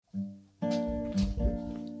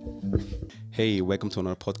Hey, welcome to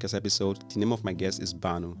another podcast episode. The name of my guest is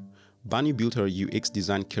Banu. Banu built her UX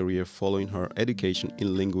design career following her education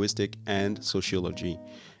in linguistics and sociology,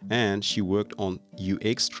 and she worked on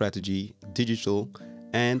UX strategy, digital,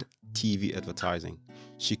 and TV advertising.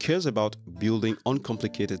 She cares about building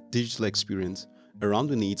uncomplicated digital experience around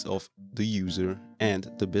the needs of the user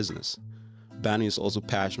and the business. Banu is also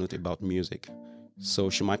passionate about music, so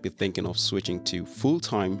she might be thinking of switching to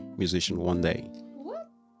full-time musician one day.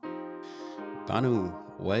 Banu,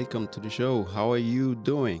 welcome to the show. How are you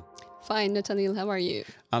doing? Fine, Nathaniel, how are you?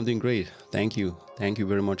 I'm doing great. Thank you. Thank you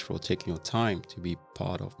very much for taking your time to be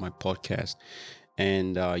part of my podcast.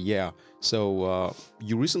 And so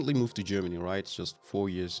you recently moved to Germany, right? It's just 4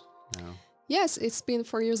 years now. Yes, it's been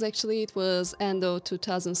 4 years actually. It was end of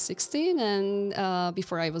 2016, and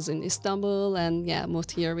before I was in Istanbul, and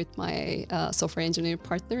moved here with my software engineer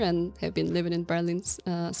partner, and have been living in Berlin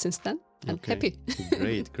since then. And happy.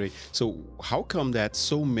 Great. So how come that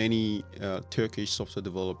so many Turkish software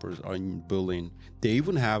developers are in Berlin? They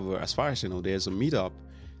even have, as far as I know, there's a meetup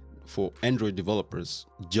for Android developers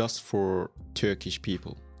just for Turkish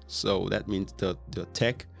people. So that means the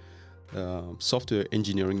tech software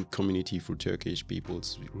engineering community for Turkish people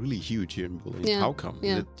is really huge here in Berlin. Yeah. How come?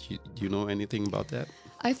 Yeah. Do you know anything about that?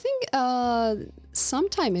 I think some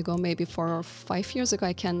time ago, maybe 4 or 5 years ago,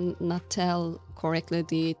 I cannot tell correctly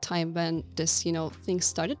the time when this thing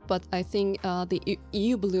started, but I think the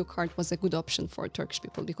EU Blue Card was a good option for Turkish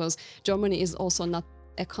people because Germany is also not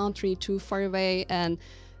a country too far away, and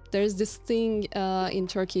there's this thing in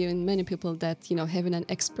Turkey in many people that having an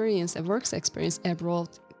experience, a work experience abroad,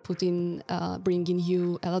 bringing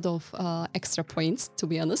you a lot of extra points, to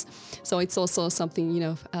be honest. So it's also something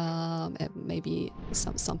maybe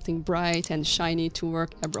something bright and shiny to work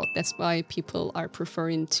abroad. That's why people are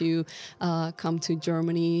preferring to come to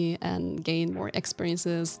Germany and gain more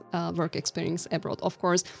experiences, work experience abroad. Of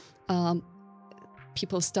course,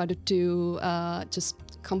 people started to just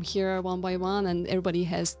come here one by one, and everybody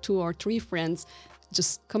has 2 or 3 friends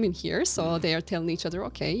just coming here, so they are telling each other,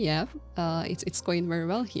 okay, it's going very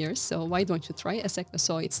well here, so why don't you try Esekta?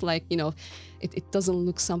 So it's like it doesn't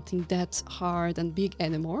look something that hard and big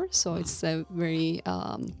anymore, so it's a very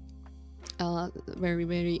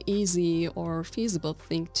very easy or feasible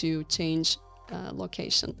thing to change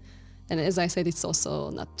location. And as I said, it's also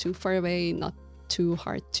not too far away, not too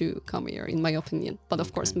hard to come here, in my opinion. But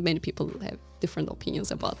of course, many people have different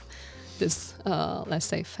opinions about this, let's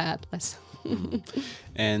say, fad.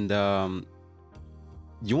 And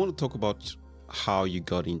you want to talk about how you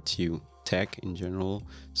got into tech in general.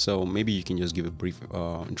 So maybe you can just give a brief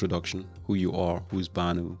introduction, who you are, who's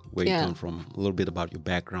Banu, where you come from, a little bit about your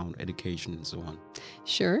background, education, and so on.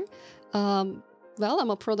 Sure. Well,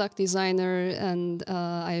 I'm a product designer, and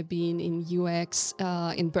I've been in UX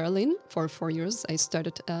in Berlin for 4 years. I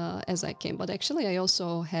started as I came, but actually I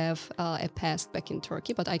also have a past back in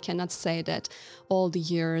Turkey, but I cannot say that all the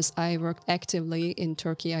years I worked actively in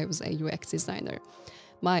Turkey, I was a UX designer.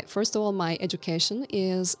 First of all, my education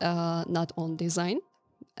is not on design,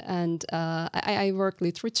 and I work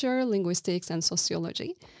literature, linguistics, and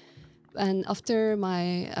sociology. And after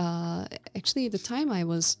the time I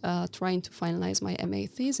was trying to finalize my MA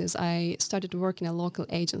thesis, I started working in a local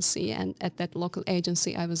agency. And at that local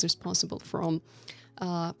agency, I was responsible from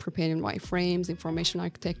preparing wireframes, information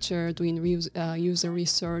architecture, doing user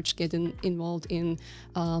research, getting involved in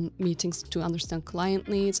meetings to understand client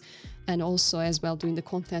needs, and also as well doing the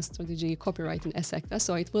content strategy, copywriting, etc.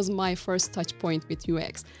 So it was my first touch point with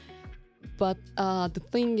UX. But the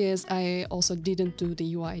thing is, I also didn't do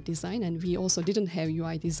the UI design, and we also didn't have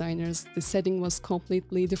UI designers. The setting was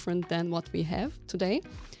completely different than what we have today.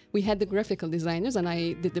 We had the graphical designers, and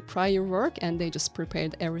I did the prior work, and they just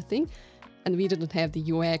prepared everything. And we didn't have the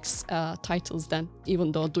UX titles then,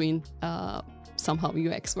 even though doing somehow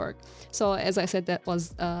UX work. So as I said, that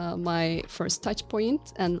was my first touch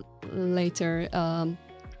point, and later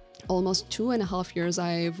almost 2.5 years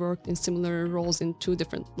I worked in similar roles in 2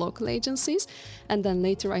 different local agencies, and then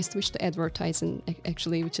later I switched to advertising,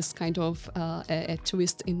 actually, which is kind of a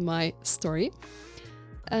twist in my story.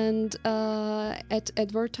 And at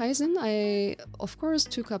advertising, I of course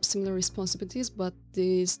took up similar responsibilities, but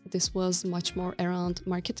this was much more around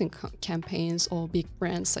marketing campaigns or big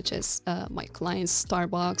brands such as my clients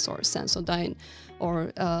Starbucks or Sensodyne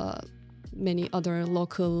or many other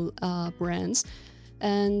local brands.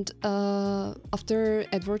 And after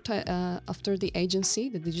the agency,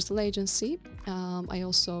 the digital agency, I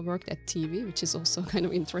also worked at TV, which is also kind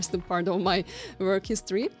of interesting part of my work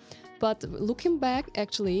history. But looking back,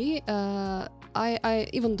 actually, I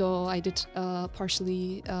even though I did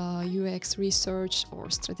partially UX research or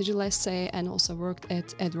strategy, let's say, and also worked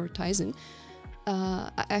at advertising,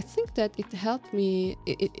 I think that it helped me.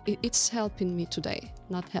 It's helping me today.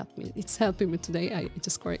 Not helped me. It's helping me today. I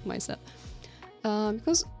just correct myself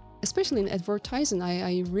because especially in advertising,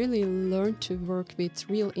 I really learned to work with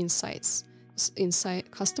real insights,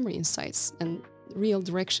 customer insights, and real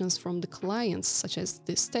directions from the clients, such as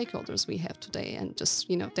the stakeholders we have today, and just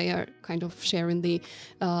they are kind of sharing the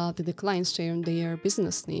clients sharing their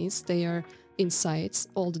business needs, their insights,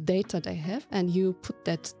 all the data they have, and you put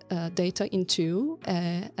that data into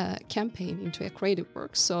a campaign, into a creative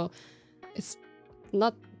work. So it's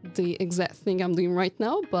not the exact thing I'm doing right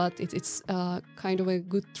now, but it's kind of a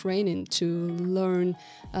good training to learn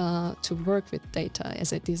to work with data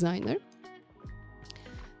as a designer.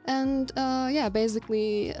 And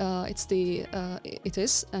basically it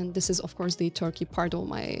is, and this is of course the Turkey part of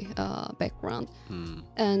my background.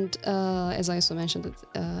 And as I also mentioned,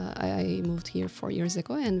 I moved here 4 years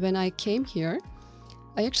ago, and when I came here,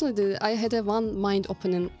 I had a one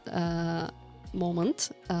mind-opening moment.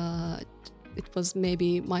 It was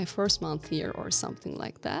maybe my first month here or something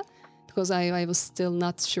like that, because I was still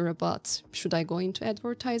not sure about should I go into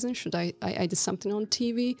advertising, I did something on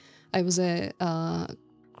TV. I was a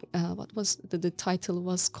what was the title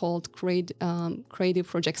was called creative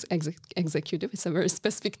projects executive. It's a very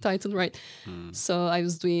specific title, right? So I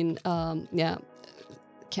was doing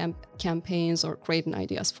campaigns or creating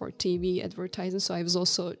ideas for TV advertising. So I was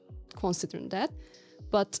also considering that.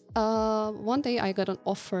 But one day I got an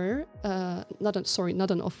offer, not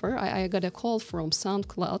an offer. I got a call from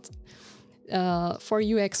SoundCloud for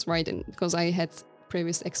UX writing, because I had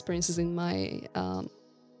previous experiences in my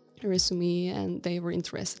resume, and they were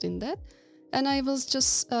interested in that. And I was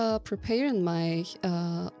just preparing my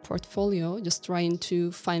portfolio, just trying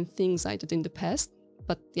to find things I did in the past.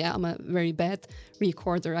 But yeah, I'm a very bad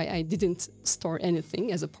recorder. I didn't store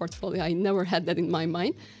anything as a portfolio. I never had that in my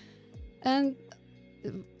mind.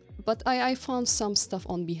 But I found some stuff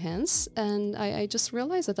on Behance, and I just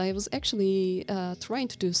realized that I was actually trying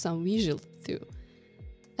to do some visual too.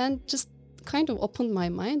 And just kind of opened my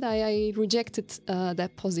mind. I rejected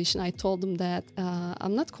that position. I told them that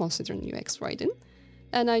I'm not considering UX writing.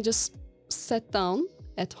 And I just sat down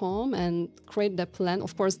at home and created a plan.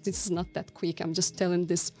 Of course, this is not that quick. I'm just telling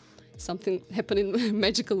this, something happening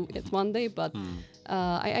magical at one day. But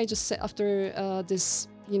I just said, after this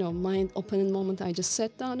mind-opening moment, I just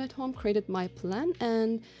sat down at home, created my plan,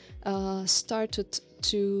 and started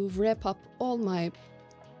to wrap up all my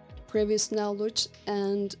previous knowledge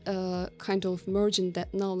and kind of merging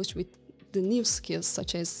that knowledge with the new skills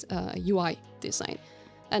such as UI design.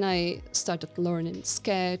 And I started learning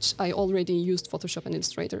Sketch. I already used Photoshop and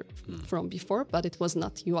Illustrator from before, but it was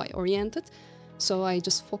not UI oriented. So I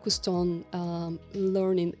just focused on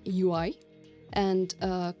learning UI and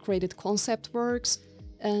created concept works,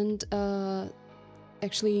 and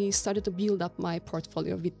actually started to build up my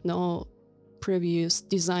portfolio with no previous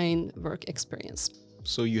design work experience.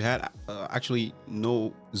 So you had actually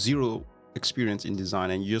zero experience in design,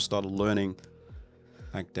 and you just started learning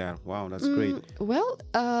like that. Wow, that's great. Well,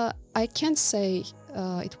 I can't say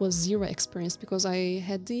it was zero experience, because I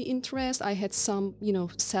had the interest. I had some,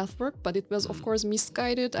 self-work, but it was, of course,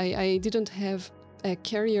 misguided. I didn't have a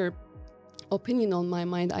career opinion on my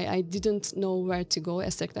mind. I didn't know where to go,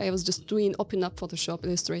 etc. I was just open up Photoshop,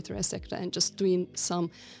 Illustrator, etc., and just doing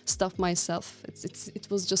some stuff myself. It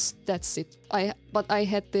was just, that's it. But I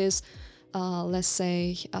had this, let's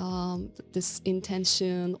say, this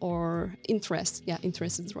intention or interest. Yeah,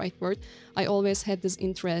 interest is the right word. I always had this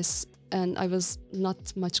interest, and I was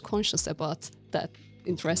not much conscious about that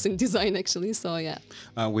interest in design, actually. So yeah.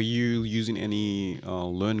 Were you using any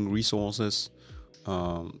learning resources?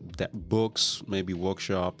 That books, maybe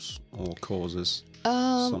workshops or courses,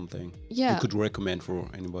 something you could recommend for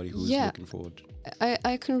anybody who's looking forward?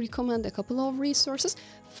 I can recommend a couple of resources.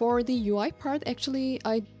 For the UI part, actually,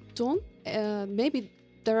 I don't, maybe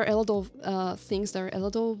there are a lot of things, there are a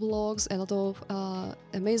lot of blogs, a lot of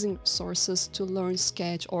amazing sources to learn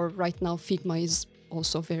Sketch, or right now Figma is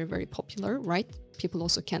also very, very popular, right? People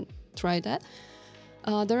also can try that.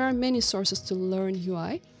 There are many sources to learn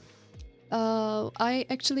UI. I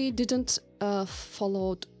actually didn't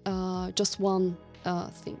follow just one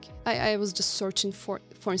thing. I was just searching for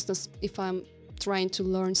instance, if I'm trying to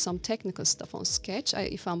learn some technical stuff on Sketch,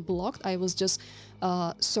 if I'm blocked, I was just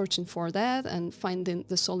searching for that and finding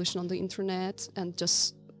the solution on the internet and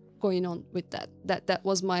just going on with that. That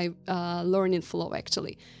was my learning flow,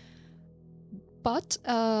 actually. But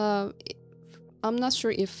I'm not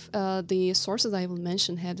sure if the sources I will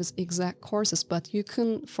mention have this exact courses, but you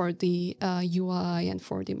can, for the UI and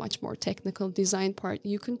for the much more technical design part,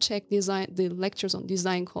 you can check the lectures on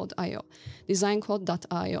DesignCode.io,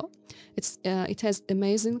 DesignCode.io. It has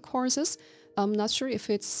amazing courses. I'm not sure if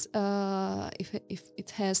it's if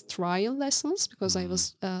it has trial lessons, because I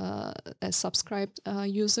was a subscribed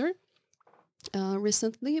user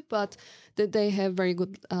recently, but they have very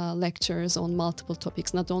good lectures on multiple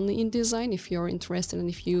topics, not only in design. If you're interested and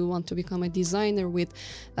if you want to become a designer with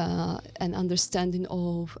an understanding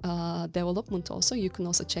of development also, you can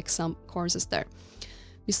also check some courses there.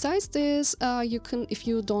 Besides this, you can, if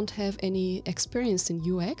you don't have any experience in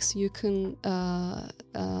UX, you can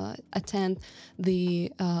attend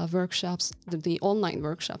the workshops, the online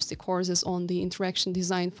workshops, the courses on the Interaction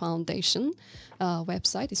Design Foundation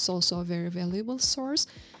website. It's also a very valuable source.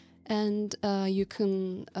 And you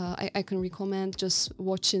can, I can recommend just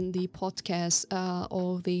watching the podcast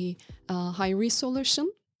of the High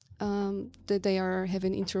Resolution. That they are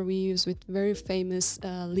having interviews with very famous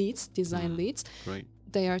leads, design leads. Great.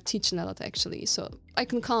 They are teaching a lot, actually. So I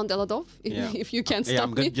can count a lot of if you can't stop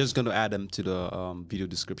I'm me. just going to add them to the video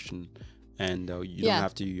description. And you don't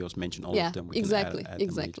have to just mention all of them. We exactly. can add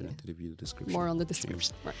them to the video description. More on the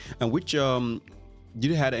description. Right. And which, did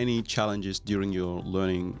you had any challenges during your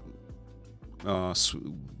learning,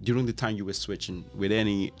 during the time you were switching, with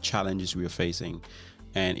any challenges you were facing?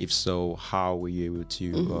 And if so, how were you able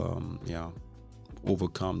to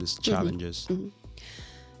overcome these challenges?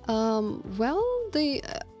 Well,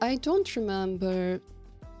 I don't remember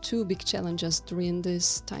two big challenges during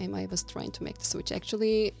this time I was trying to make the switch.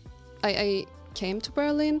 Actually, I came to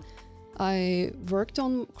Berlin. I worked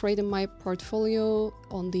on creating my portfolio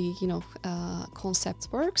on the concept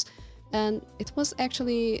works, and it was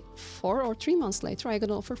actually 4 or 3 months later I got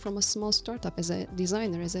an offer from a small startup as a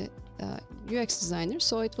designer, as a UX designer.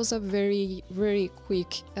 So it was a very, very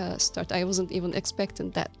quick start. I wasn't even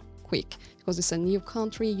expecting that quick, because it's a new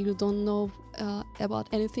country, you don't know about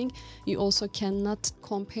anything. You also cannot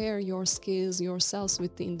compare your skills yourselves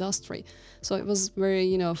with the industry. So it was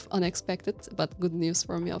very, unexpected, but good news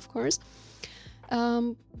for me, of course.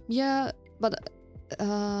 But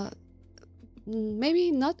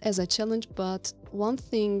maybe not as a challenge, but one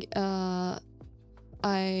thing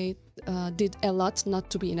I did a lot not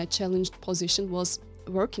to be in a challenged position was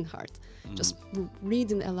working hard. Just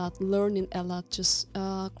reading a lot, learning a lot, just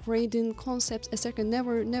creating concepts, etc.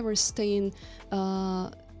 Never staying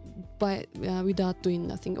without doing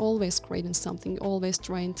nothing. Always creating something, always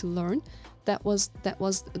trying to learn. That was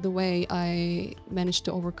the way I managed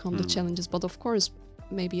to overcome the challenges. But of course,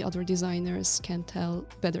 maybe other designers can tell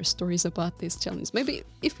better stories about these challenges. Maybe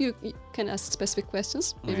if you can ask specific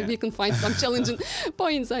questions, maybe we can find some challenging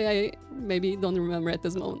points I maybe don't remember at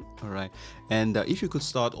this moment. All right. And if you could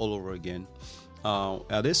start all over again,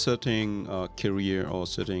 are there certain career or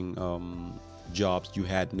certain jobs you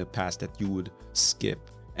had in the past that you would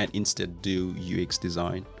skip and instead do UX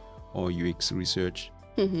design or UX research?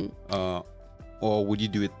 Or would you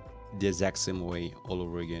do it the exact same way all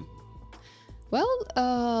over again? Well,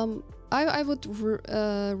 I would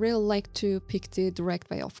really like to pick the direct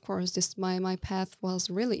way. Of course, my path was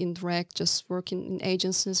really indirect, just working in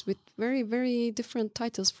agencies with very, very different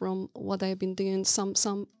titles from what I've been doing. Some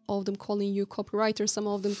of them calling you copywriter, some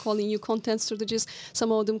of them calling you content strategist,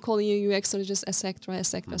 some of them calling you UX strategist, etc.,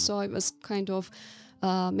 etc. So I was kind of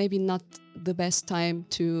maybe not the best time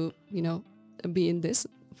to be in this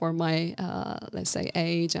for my let's say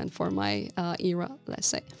age and for my era, let's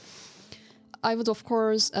say. I would, of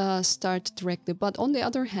course, start directly. But on the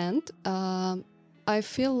other hand, I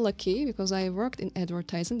feel lucky because I worked in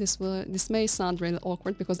advertising. This may sound really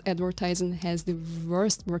awkward because advertising has the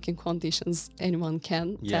worst working conditions anyone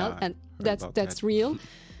can tell, and that's real.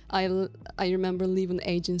 I remember leaving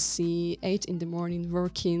agency 8 in the morning,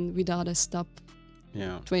 working without a stop,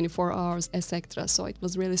 24 hours, etc. So it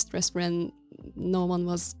was really stressful, and no one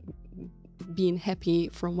was being happy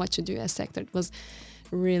from what you do, etc. It was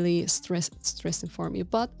really stressing for me.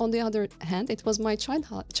 But on the other hand, it was my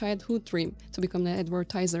childhood dream to become an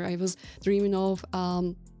advertiser. I was dreaming of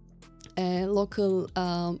a local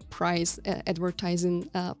prize, advertising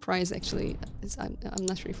prize. Actually, I'm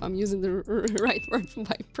not sure if I'm using the right word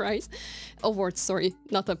by prize. Award, sorry,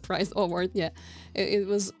 not a prize, award. Yeah, it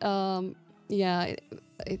was.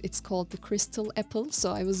 It's called the Crystal Apple.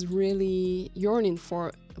 So I was really yearning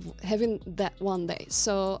for having that one day.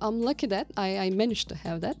 So I'm lucky that I managed to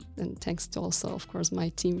have that, and thanks to also, of course, my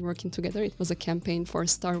team working together. It was a campaign for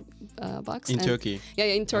Starbucks in Turkey. Yeah,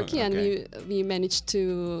 in Turkey, and we managed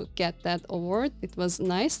to get that award. It was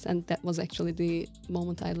nice, and that was actually the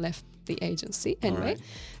moment I left the agency anyway. right.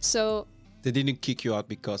 So They didn't kick you out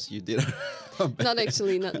because you did. not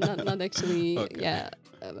actually, not actually. Okay. Yeah,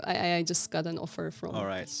 I just got an offer from All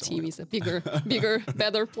right, so- TV's a bigger,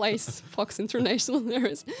 better place, Fox International.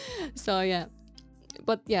 So yeah,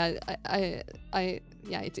 but yeah,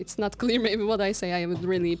 it's not clear maybe what I say. I would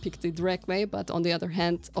really pick the direct way, but on the other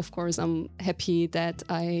hand, of course, I'm happy that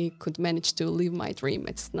I could manage to live my dream.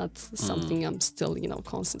 It's not something I'm still,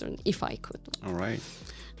 considering if I could. All right.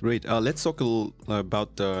 Great. Let's talk a little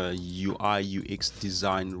about the UI UX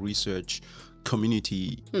design research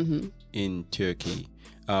community in Turkey.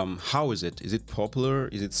 How is it? Is it popular?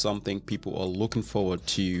 Is it something people are looking forward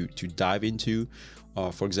to dive into?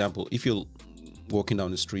 For example, if you're walking down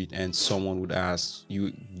the street and someone would ask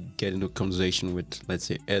you, get into a conversation with, let's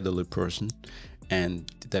say, elderly person,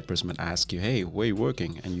 and that person would ask you, "Hey, where are you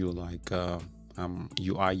working?" And you're like,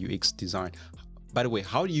 "UI UX design." By the way,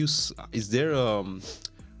 how do you? Is there a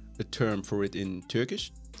term for it in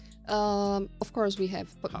Turkish? Of course we have,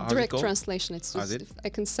 but How's it direct called? translation. It's How's just, it? I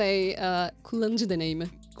can say kullanıcı deneyimi.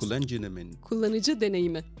 Kullanıcı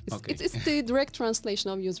deneyimi. Okay. It's the direct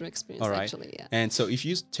translation of user experience, All right. actually. Yeah. And so if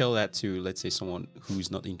you tell that to, let's say, someone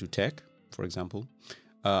who's not into tech, for example,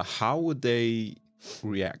 how would they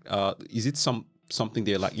react? Is it something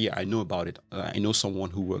they're like, yeah, I know about it. I know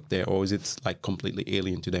someone who worked there, or is it like completely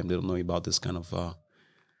alien to them? They don't know about this kind of.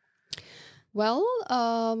 Well,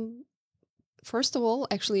 first of all,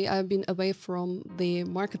 actually, I've been away from the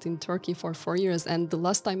market in Turkey for 4 years. And the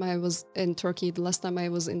last time I was in Turkey, the last time I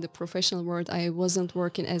was in the professional world, I wasn't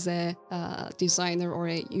working as a designer or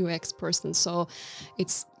a UX person. So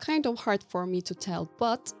it's kind of hard for me to tell.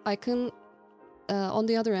 But I can, on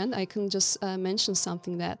the other hand, I can just mention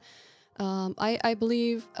something that I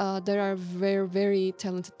believe there are very, very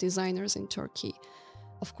talented designers in Turkey.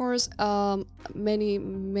 Of course,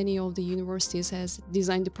 many of the universities has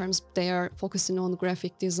design departments. They are focusing on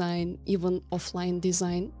graphic design, even offline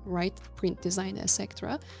design, right, print design,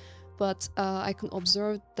 etc. But I can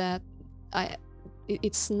observe that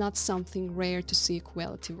it's not something rare to see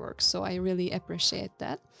quality work. So I really appreciate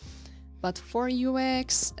that. But for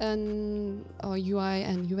UX and UI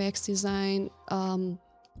and UX design,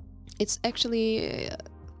 it's actually.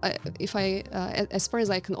 As far as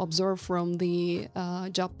I can observe from the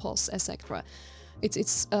job posts, etc.,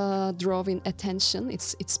 it's drawing attention.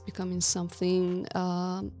 It's becoming something,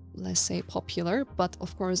 let's say, popular. But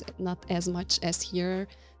of course, not as much as here.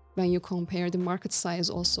 When you compare the market size,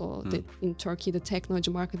 also in Turkey, the technology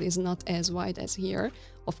market is not as wide as here.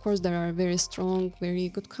 Of course, there are very strong, very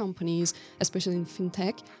good companies, especially in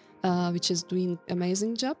fintech, which is doing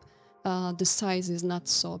amazing job. The size is not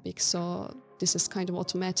so big, so this is kind of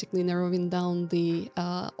automatically narrowing down the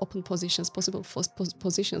open positions, possible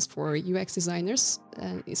positions for UX designers,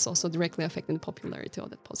 and it's also directly affecting the popularity of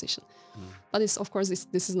that position. But it's, of course,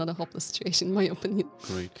 this is not a hopeless situation, in my opinion.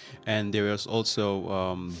 Great. And there is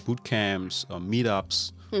also boot camps,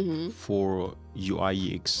 meetups for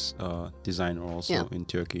UI UX designer also in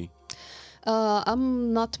Turkey.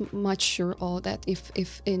 I'm not much sure of that if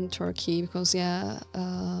in Turkey, because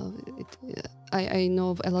I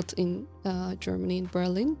know a lot in Germany, in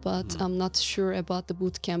Berlin, but I'm not sure about the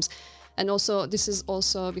boot camps. And also this is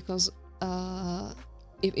also because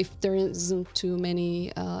if there isn't too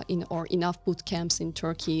many enough boot camps in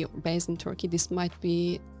Turkey, based in Turkey, this might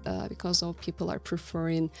be because of people are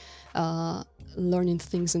preferring learning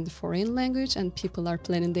things in the foreign language, and people are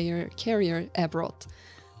planning their career abroad.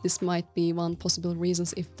 This might be one possible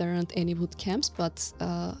reasons if there aren't any boot camps, but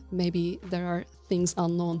maybe there are things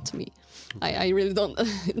unknown to me. I really don't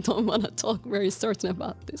want to talk very certain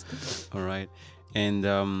about this. All right. And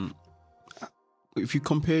if you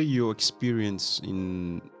compare your experience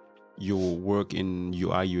in your work in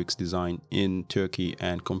UI UX design in Turkey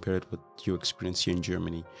and compare it with your experience here in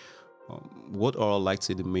Germany, what are, like,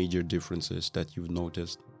 say, the major differences that you've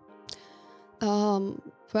noticed?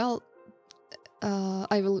 Well,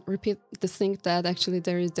 I will repeat the thing that actually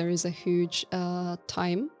there is a huge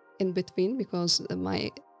time in between, because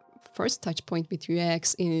my first touch point with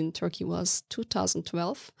UX in Turkey was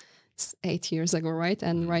 2012. It's 8 years ago, right?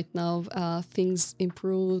 And right now things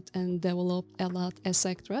improved and developed a lot,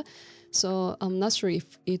 etc. So I'm not sure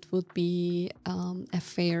if it would be a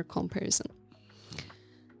fair comparison.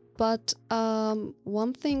 But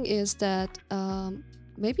one thing is that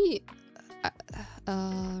maybe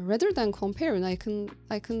rather than comparing, I can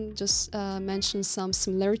just mention some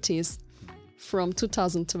similarities from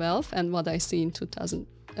 2012 and what I see in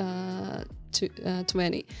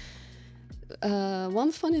 2020.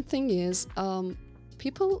 One funny thing is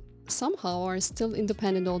people somehow are still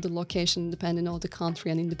independent of the location, independent of the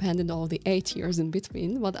country, and independent of the 8 years in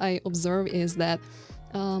between. What I observe is that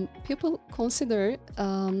people consider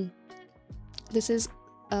this is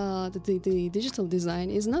the digital design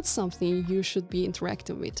is not something you should be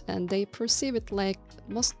interacting with, and they perceive it like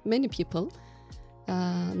many people,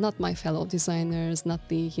 not my fellow designers, not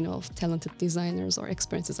the talented designers or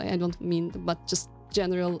experiences. I don't mean, but just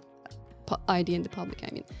general idea in the public.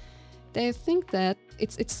 I mean, they think that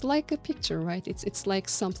it's like a picture, right? It's like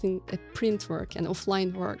something, a print work, an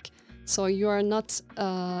offline work. So you are not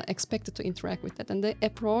expected to interact with that, and they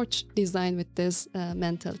approach design with this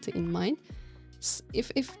mentality in mind.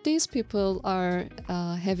 If these people are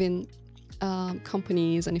having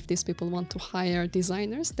companies, and if these people want to hire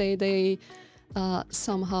designers, they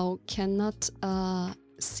somehow cannot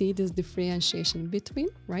see this differentiation between,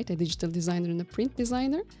 right, a digital designer and a print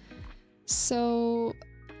designer. So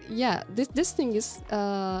yeah, this thing is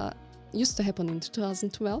used to happen in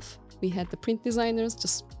 2012. We had the print designers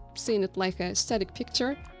just seeing it like a static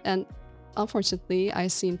picture, and unfortunately I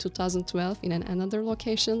see in 2012 in another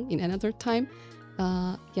location, in another time,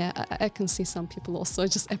 I can see some people also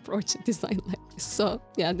just approach design like this. So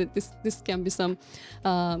yeah, this can be some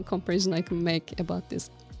comparison I can make about this.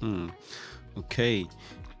 Okay,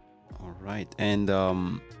 all right. And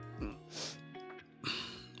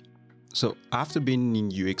so after being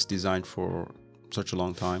in UX design for such a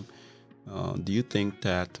long time, do you think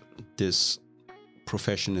that this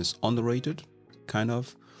profession is underrated, kind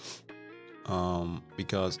of?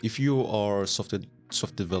 Because if you are software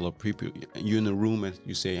developer, you're in a room and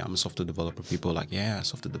you say, I'm a software developer, people are like, yeah,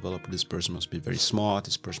 software developer, this person must be very smart,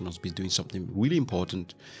 this person must be doing something really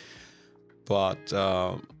important. But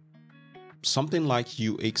something like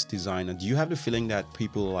UX designer, do you have the feeling that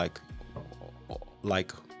people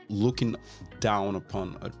like looking down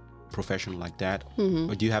upon a profession like that?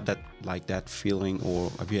 Or do you have that feeling, or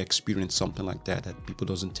have you experienced something like that people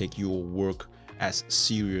doesn't take your work as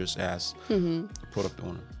serious as a product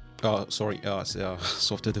owner? As a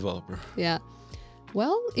software developer. Yeah.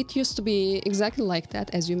 Well, it used to be exactly like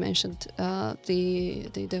that, as you mentioned. The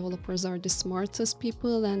developers are the smartest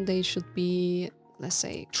people, and they should be, let's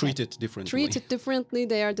say, treated differently.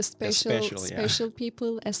 They are the special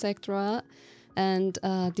people, etc. And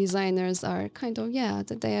designers are kind of,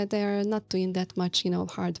 they are not doing that much,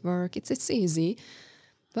 hard work. It's easy.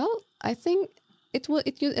 Well, I think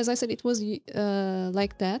as I said, it was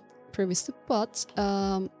like that previously, but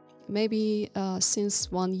maybe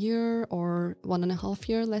since 1 year or 1.5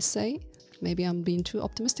 years, let's say, maybe I'm being too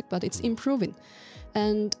optimistic, but it's improving.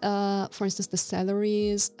 And for instance, the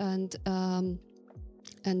salaries and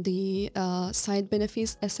the side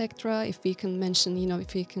benefits, etc. If we can mention,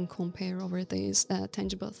 if we can compare over these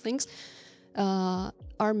tangible things,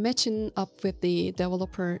 are matching up with the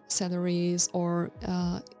developer salaries, or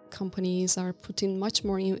companies are putting much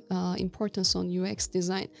more importance on UX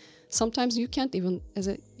design. Sometimes you can't even, as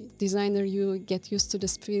a designer, you get used to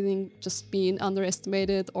this feeling just being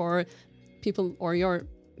underestimated, or people or your,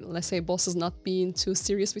 let's say, bosses not being too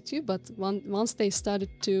serious with you. But once they started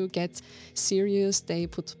to get serious, they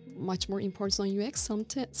put much more importance on UX.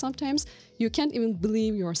 Sometimes you can't even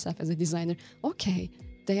believe yourself as a designer. Okay,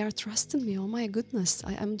 they are trusting me. Oh my goodness,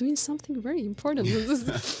 I'm doing something very important.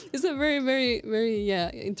 It's a very, very, very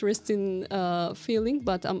interesting feeling.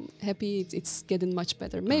 But I'm happy it's getting much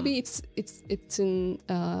better. Maybe it's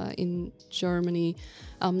in Germany.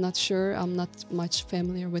 I'm not sure. I'm not much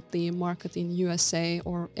familiar with the market in USA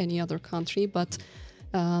or any other country, but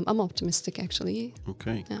I'm optimistic, actually.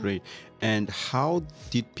 Okay, great. And how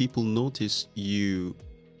did people notice you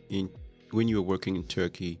when you were working in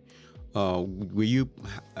Turkey?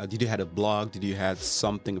 Did you had a blog? Did you had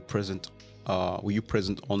something present? Were you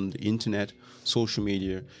present on the internet, social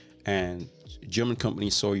media, and German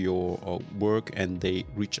companies saw your work and they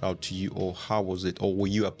reached out to you, or how was it? Or were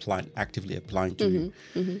you actively applying to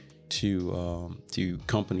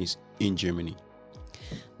companies in Germany?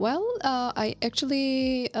 Well, I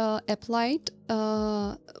actually applied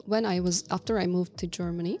after I moved to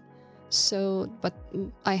Germany. So, but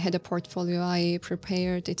I had a portfolio. I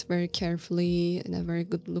prepared it very carefully in a very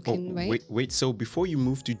good-looking way. Wait. So before you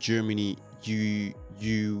moved to Germany, you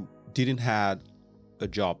didn't have a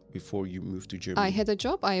job before you moved to Germany? I had a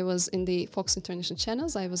job. I was in the Fox International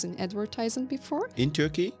channels. I was in advertising before. In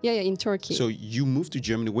Turkey? Yeah, in Turkey. So you moved to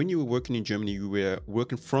Germany. When you were working in Germany, you were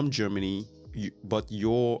working from Germany, but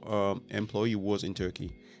your employee was in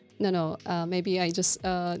Turkey. No. Maybe I just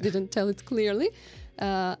didn't tell it clearly.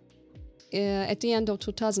 At the end of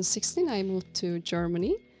 2016, I moved to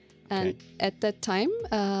Germany, and at that time,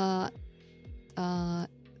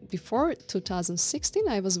 before 2016,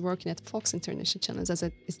 I was working at Fox International Channels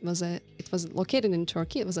it was located in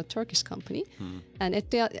Turkey. It was a Turkish company, and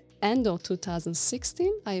at the end of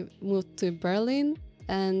 2016, I moved to Berlin,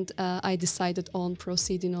 and I decided on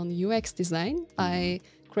proceeding on UX design. I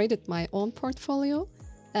created my own portfolio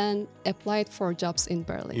and applied for jobs in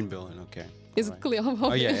Berlin. In Berlin, okay. Is it clear?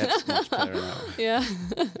 Oh yeah, that's much better now. Yeah,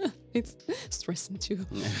 it's stressing too.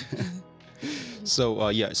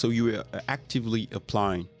 So so you were actively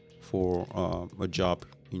applying for a job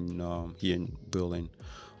in here in Berlin.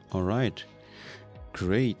 All right,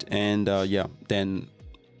 great. And then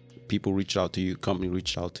people reached out to you, company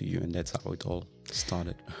reached out to you, and that's how it all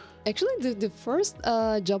started. Actually, the first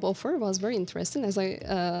job offer was very interesting. As I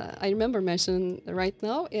remember mentioning right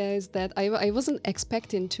now, is that I wasn't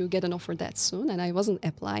expecting to get an offer that soon, and I wasn't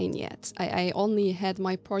applying yet. I only had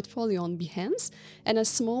my portfolio on Behance, and a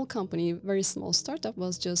small company, very small startup,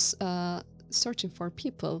 was just searching for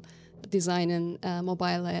people designing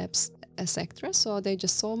mobile apps, etc. So they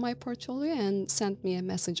just saw my portfolio and sent me a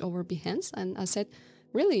message over Behance, and I said,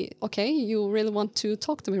 really? Okay, you really want to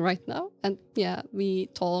talk to me right now? And yeah, we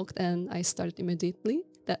talked, and I started immediately.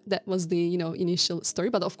 That was the initial story.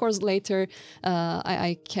 But of course, later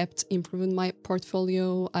I kept improving my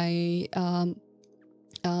portfolio. I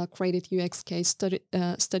created UX case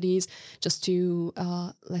studies just to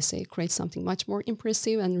let's say create something much more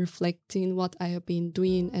impressive and reflecting what I have been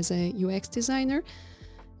doing as a UX designer.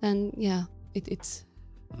 And yeah, it's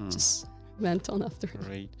just went on after.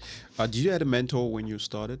 Great. Did you have a mentor when you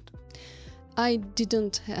started? I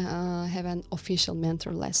didn't have an official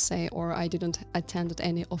mentor, let's say, or I didn't attend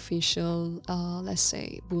any official, let's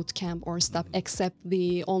say, boot camp or stuff, except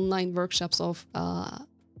the online workshops of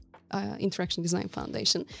Interaction Design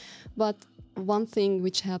Foundation. But one thing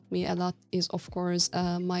which helped me a lot is, of course,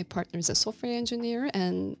 my partner is a software engineer,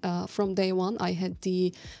 and from day one, I had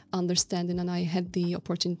the understanding and I had the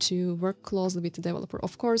opportunity to work closely with the developer.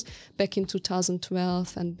 Of course, back in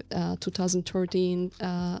 2012 and 2013,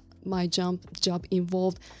 my job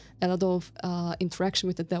involved a lot of interaction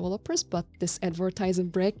with the developers, but this advertising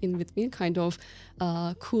break in between kind of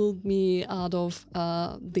cooled me out of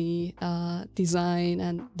the design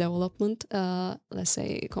and development, let's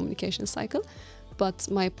say, communication cycle. But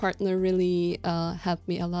my partner really helped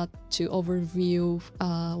me a lot to overview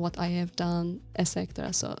what I have done,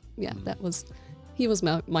 etc. So yeah, he was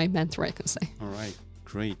my mentor, I can say. All right,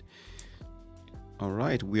 great. All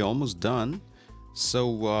right, we're almost done. So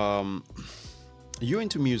you're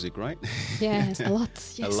into music, right? Yes, a lot.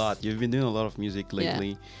 Yes. A lot. You've been doing a lot of music lately.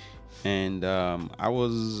 Yeah. And I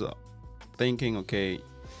was thinking, okay,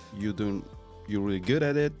 you're really good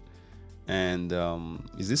at it. And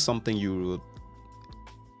is this something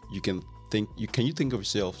can you think of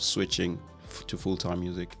yourself switching to full-time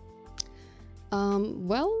music?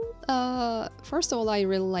 Well, first of all, I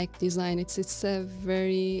really like design. It's a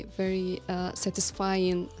very, very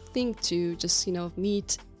satisfying thing to just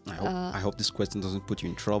meet. I hope this question doesn't put you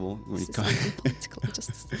in trouble when it comes. Political,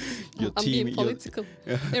 just your I'm team, being political.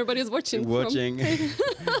 Everybody's watching.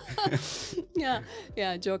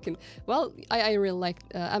 Yeah, joking. Well, I really like.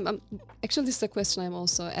 I'm actually, this is a question I'm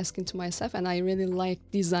also asking to myself, and I really like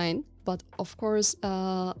design. But of course,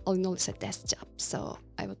 all in all, it's a desk job, so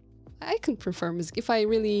I can prefer music if I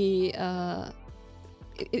really.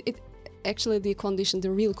 Actually,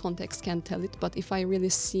 the real context can tell it. But if I really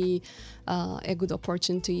see a good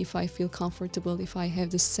opportunity, if I feel comfortable, if I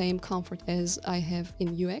have the same comfort as I have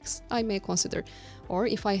in UX, I may consider. Or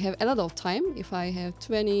if I have a lot of time, if I have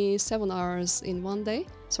 27 hours in one day,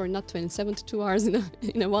 sorry, not 20, 72 hours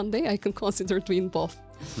in a one day, I can consider doing both.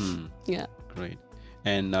 Yeah. Great.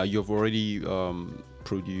 And you've already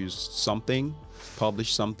produced something,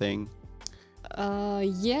 published something.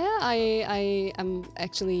 Yeah, I am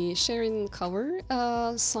actually sharing cover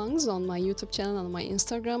songs on my YouTube channel, on my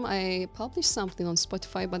Instagram. I published something on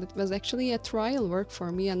Spotify, but it was actually a trial work for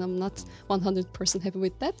me, and I'm not 100% happy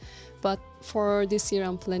with that. But for this year,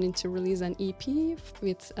 I'm planning to release an EP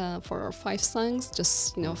with 4 or 5 songs,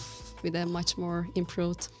 just with a much more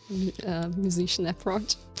improved musician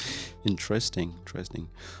approach. Interesting.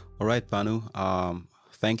 All right, Banu.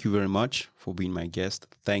 Thank you very much for being my guest.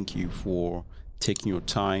 Thank you for taking your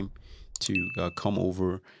time to come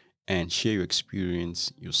over and share your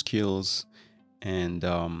experience, your skills, and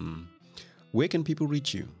where can people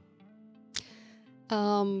reach you?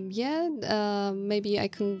 Maybe I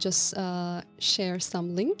can just share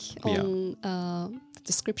some link on the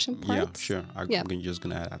description part. Yeah, sure. I'm just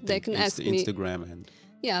gonna add. They can ask me Instagram and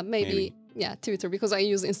maybe Twitter, because I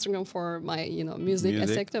use Instagram for my music,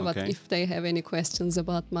 etc. But if they have any questions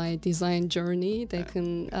about my design journey, they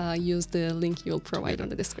can use the link you'll provide on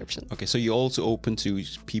the description. Okay, so you're also open to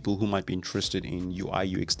people who might be interested in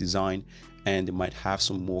UI UX design, and they might have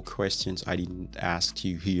some more questions I didn't ask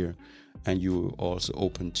you here, and you're also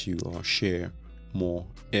open to share more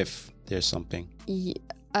if there's something.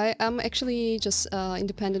 I am actually just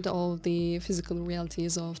independent of the physical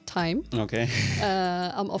realities of time. Okay.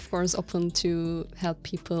 I'm of course open to help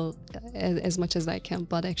people as much as I can,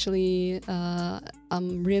 but actually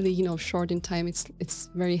I'm really short in time. It's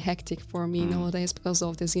very hectic for me nowadays because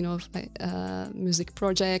of this music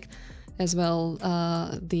project, as well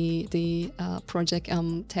the project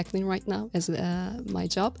I'm tackling right now as my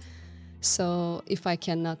job. So if I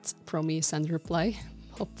cannot promise and reply,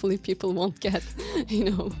 hopefully people won't get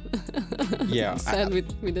sad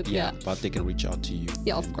with it. Yeah, but they can reach out to you.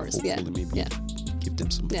 Yeah, of course. Hopefully maybe give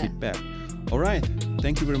them some feedback. All right,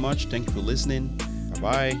 thank you very much. Thank you for listening. Bye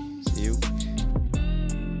bye. See you.